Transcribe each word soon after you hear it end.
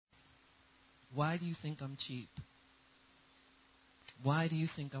Why do you think I'm cheap? Why do you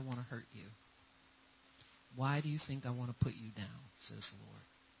think I want to hurt you? Why do you think I want to put you down, says the Lord?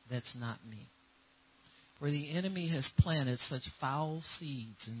 That's not me. For the enemy has planted such foul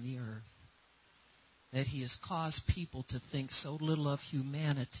seeds in the earth that he has caused people to think so little of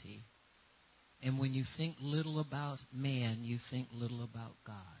humanity. And when you think little about man, you think little about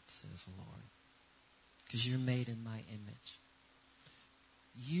God, says the Lord. Because you're made in my image.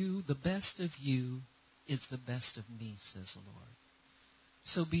 You, the best of you, is the best of me, says the Lord.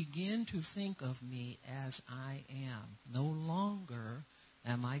 So begin to think of me as I am. No longer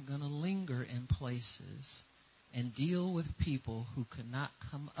am I going to linger in places and deal with people who cannot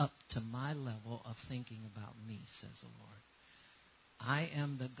come up to my level of thinking about me, says the Lord. I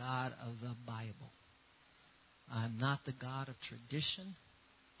am the God of the Bible. I'm not the God of tradition.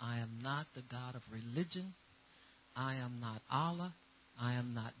 I am not the God of religion. I am not Allah. I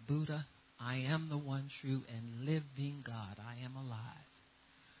am not Buddha. I am the one true and living God. I am alive.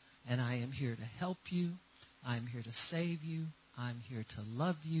 And I am here to help you. I'm here to save you. I'm here to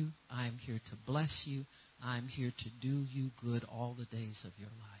love you. I'm here to bless you. I'm here to do you good all the days of your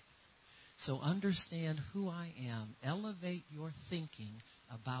life. So understand who I am. Elevate your thinking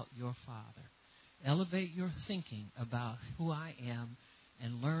about your Father. Elevate your thinking about who I am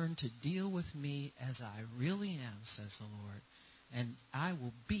and learn to deal with me as I really am, says the Lord. And I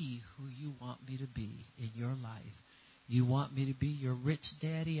will be who you want me to be in your life. You want me to be your rich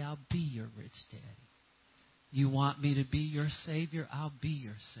daddy, I'll be your rich daddy. You want me to be your Savior, I'll be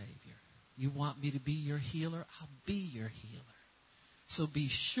your Savior. You want me to be your healer, I'll be your healer. So be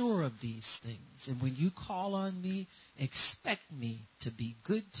sure of these things. And when you call on me, expect me to be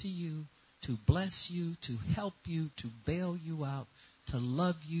good to you, to bless you, to help you, to bail you out, to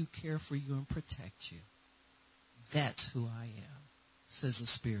love you, care for you, and protect you. That's who I am, says the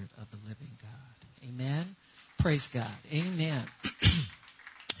Spirit of the living God. Amen. Praise God. Amen.